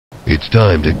It's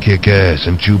time to kick ass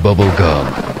and chew bubble gum.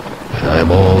 And I'm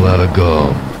all out of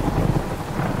gum.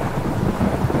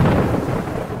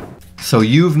 So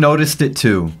you've noticed it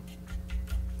too.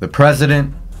 The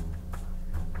president,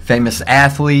 famous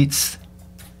athletes,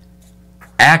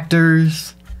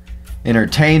 actors,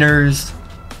 entertainers,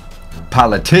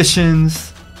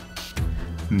 politicians,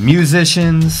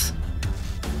 musicians,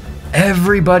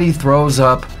 everybody throws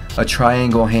up a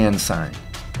triangle hand sign.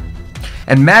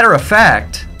 And matter of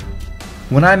fact,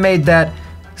 when I made that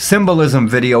symbolism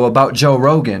video about Joe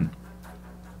Rogan,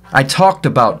 I talked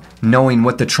about knowing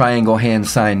what the triangle hand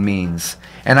sign means.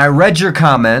 And I read your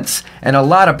comments, and a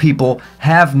lot of people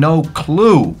have no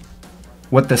clue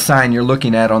what the sign you're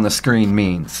looking at on the screen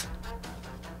means.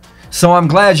 So I'm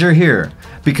glad you're here,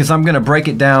 because I'm going to break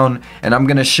it down and I'm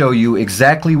going to show you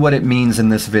exactly what it means in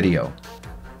this video.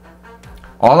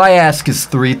 All I ask is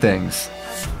 3 things.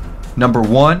 Number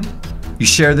 1, you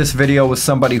share this video with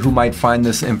somebody who might find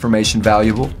this information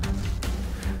valuable.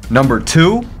 Number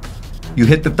 2, you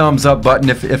hit the thumbs up button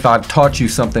if I've taught you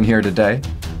something here today.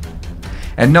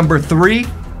 And number 3,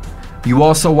 you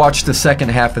also watch the second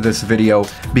half of this video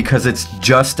because it's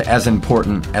just as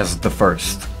important as the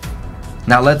first.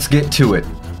 Now let's get to it.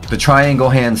 The triangle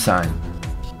hand sign.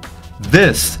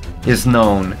 This is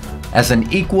known as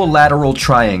an equilateral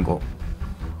triangle.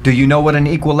 Do you know what an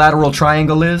equilateral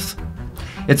triangle is?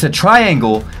 It's a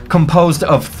triangle composed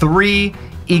of 3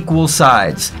 equal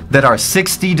sides that are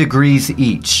 60 degrees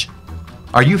each.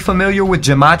 Are you familiar with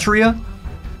gematria?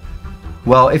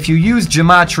 Well, if you use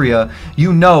gematria,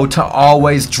 you know to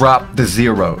always drop the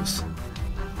zeros.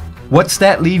 What's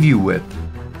that leave you with?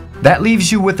 That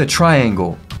leaves you with a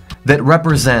triangle that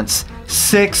represents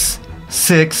 6,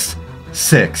 6,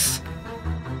 6.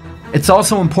 It's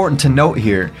also important to note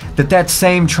here that that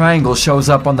same triangle shows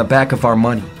up on the back of our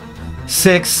money.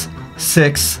 6,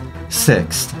 6,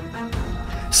 6.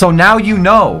 So now you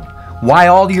know why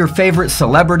all your favorite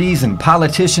celebrities and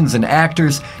politicians and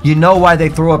actors, you know why they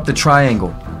throw up the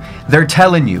triangle. They're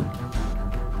telling you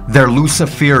they're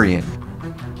Luciferian.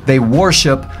 They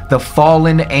worship the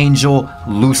fallen angel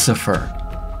Lucifer.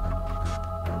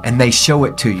 And they show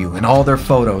it to you in all their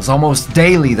photos. Almost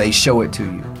daily they show it to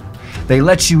you. They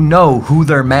let you know who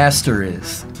their master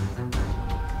is.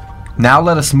 Now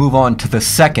let us move on to the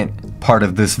second part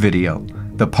of this video.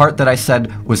 The part that I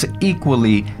said was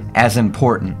equally as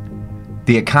important.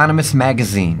 The Economist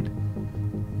magazine,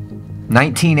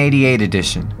 1988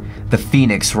 edition, the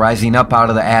phoenix rising up out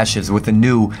of the ashes with a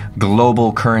new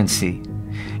global currency.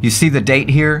 You see the date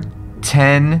here,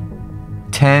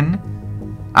 10/10,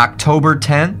 October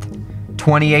 10th,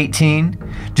 2018.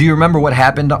 Do you remember what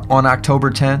happened on October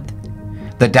 10th?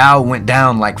 The Dow went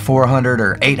down like 400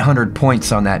 or 800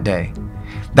 points on that day.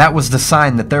 That was the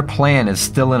sign that their plan is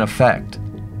still in effect.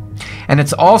 And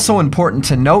it's also important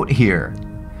to note here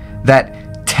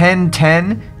that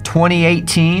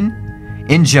 10/10/2018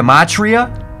 in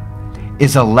gematria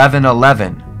is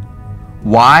 1111.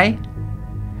 Why?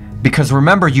 Because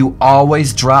remember, you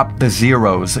always drop the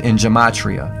zeros in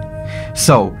gematria.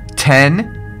 So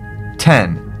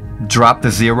 10/10, drop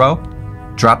the 0,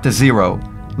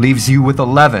 leaves you with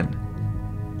 11.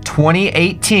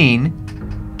 2018,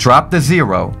 drop the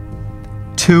 0.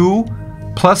 2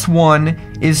 plus 1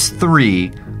 is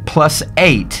 3, plus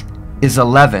 8 is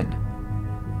 11.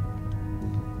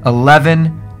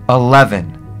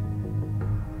 1111.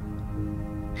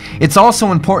 It's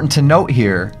also important to note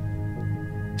here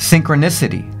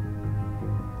synchronicity.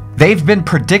 They've been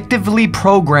predictively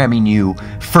programming you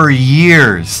for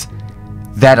years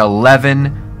that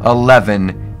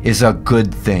 1111 is a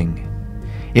good thing.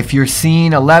 If you're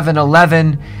seeing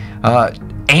 1111,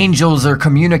 angels are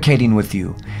communicating with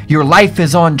you. Your life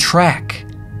is on track.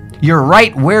 You're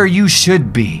right where you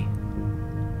should be.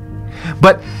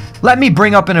 But let me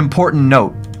bring up an important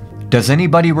note. Does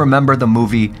anybody remember the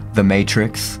movie The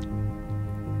Matrix?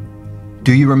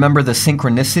 Do you remember the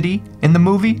synchronicity in the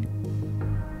movie?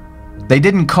 They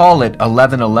didn't call it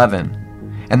 1111,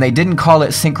 and they didn't call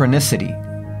it synchronicity.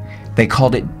 They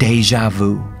called it deja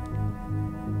vu.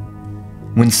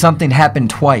 When something happened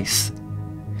twice,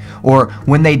 or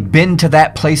when they'd been to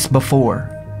that place before,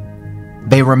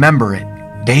 they remember it.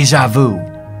 Deja vu.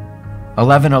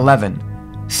 1111.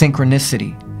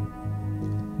 Synchronicity.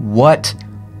 What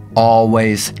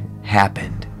always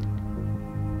happened?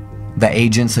 The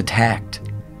agents attacked.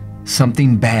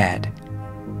 Something bad.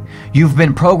 You've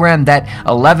been programmed that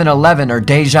 1111 or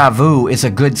deja vu is a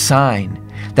good sign.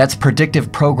 That's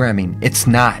predictive programming. It's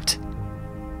not.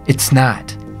 It's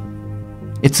not.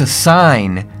 It's a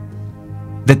sign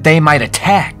that they might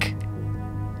attack.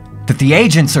 That the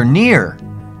agents are near.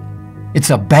 It's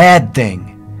a bad thing.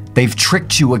 They've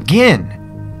tricked you again.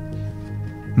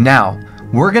 Now,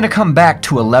 we're going to come back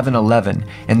to 11/11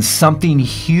 and something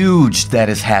huge that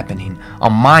is happening, a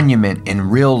monument in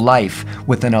real life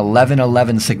with an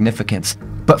 11/11 significance.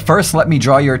 But first, let me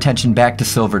draw your attention back to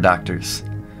Silver Doctors.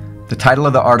 The title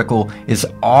of the article is,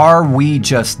 "Are We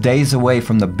Just Days Away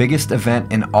from the Biggest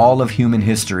Event in All of Human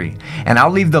History?" And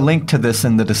I'll leave the link to this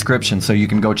in the description so you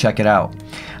can go check it out.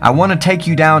 I want to take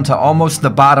you down to almost the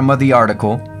bottom of the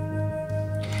article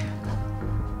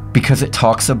because it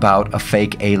talks about a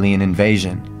fake alien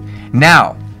invasion.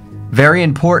 Now, very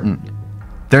important,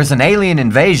 there's an alien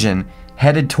invasion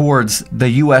headed towards the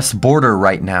US border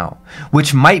right now,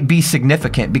 which might be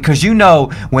significant because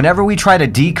whenever we try to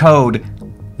decode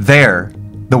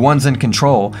the ones in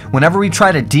control, whenever we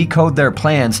try to decode their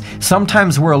plans,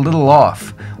 sometimes we're a little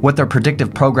off what their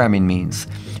predictive programming means.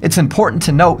 It's important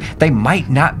to note they might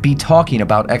not be talking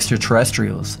about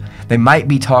extraterrestrials. They might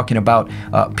be talking about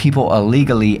people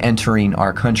illegally entering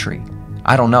our country.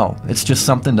 I don't know. It's just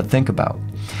something to think about.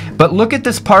 But look at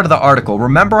this part of the article.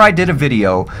 Remember I did a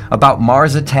video about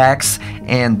Mars attacks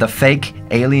and the fake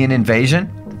alien invasion?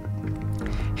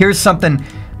 Here's something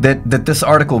that this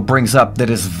article brings up that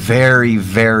is very,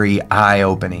 very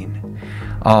eye-opening.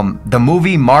 The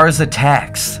movie Mars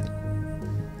Attacks,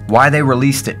 why they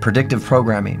released it, predictive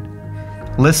programming.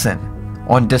 Listen,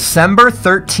 on December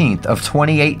 13th of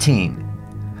 2018,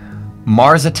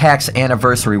 Mars Attacks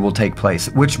anniversary will take place,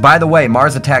 which, by the way,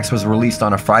 Mars Attacks was released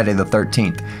on a Friday the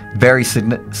 13th. Very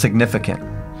significant.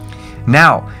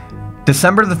 Now,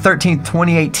 December the 13th,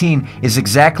 2018 is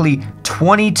exactly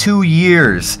 22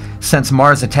 years since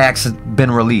Mars Attacks has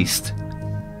been released.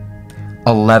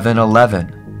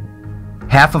 11/11.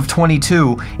 Half of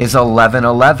 22 is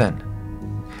 11/11.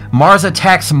 Mars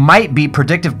Attacks might be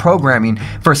predictive programming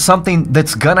for something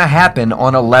that's gonna happen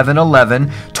on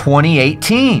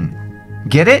 11/11/2018.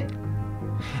 Get it?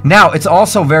 Now, it's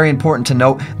also very important to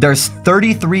note there's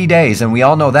 33 days, and we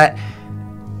all know that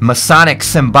Masonic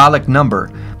symbolic number.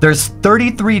 There's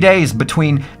 33 days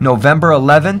between November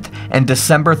 11th and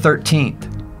December 13th.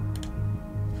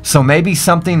 So maybe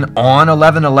something on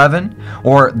 11/11,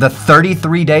 or the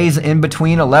 33 days in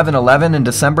between 11/11 and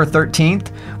December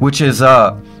 13th, which is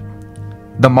the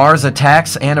Mars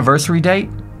Attacks anniversary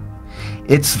date.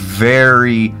 It's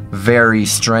very, very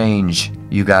strange,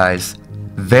 you guys.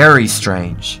 Very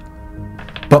strange.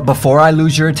 But before I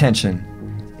lose your attention,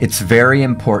 it's very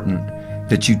important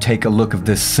that you take a look of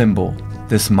this symbol,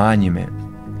 this monument.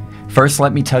 First,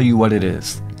 let me tell you what it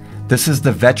is. This is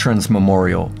the Veterans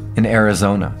Memorial in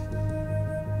Arizona.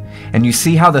 And you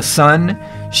see how the sun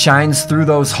shines through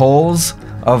those holes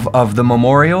of the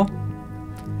memorial?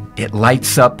 It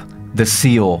lights up the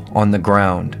seal on the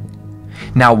ground.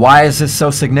 Now, why is this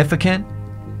so significant?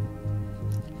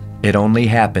 It only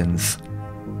happens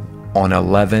on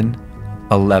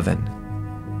 11/11.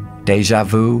 Deja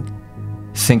vu,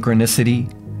 synchronicity,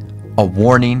 a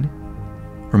warning.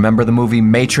 Remember the movie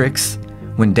Matrix?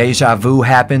 When deja vu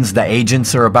happens, the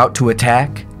agents are about to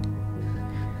attack.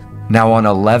 Now on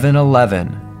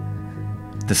 11/11,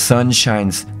 the sun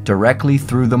shines directly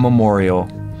through the memorial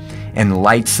and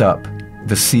lights up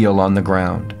the seal on the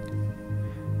ground.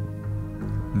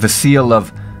 The seal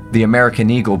of the American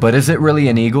eagle, but is it really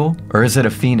an eagle or is it a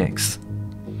phoenix?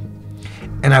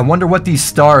 And I wonder what these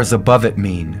stars above it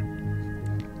mean.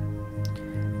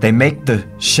 They make the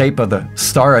shape of the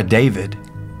Star of David.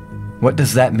 What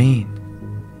does that mean?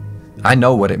 I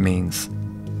know what it means.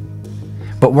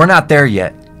 But we're not there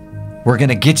yet. We're going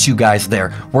to get you guys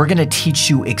there. We're going to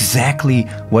teach you exactly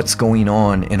what's going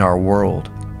on in our world.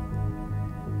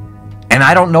 And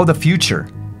I don't know the future,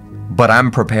 but I'm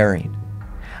preparing.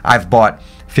 I've bought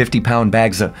 50-pound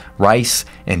bags of rice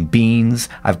and beans.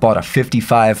 I've bought a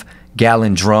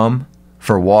 55-gallon drum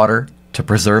for water to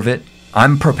preserve it.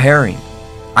 I'm preparing.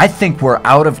 I think we're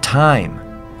out of time.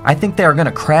 I think they are going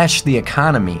to crash the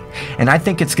economy, and I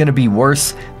think it's going to be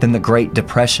worse than the Great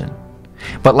Depression.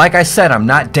 But like I said, I'm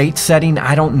not date setting.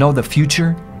 I don't know the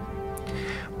future.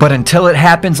 But until it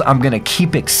happens, I'm going to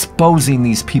keep exposing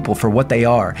these people for what they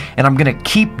are. And I'm going to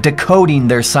keep decoding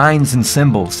their signs and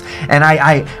symbols. And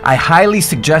I highly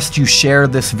suggest you share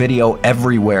this video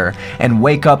everywhere and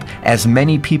wake up as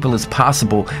many people as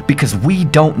possible, because we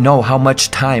don't know how much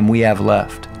time we have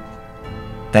left.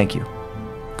 Thank you.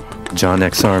 John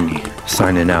X Army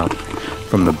signing out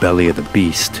from the belly of the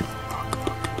beast.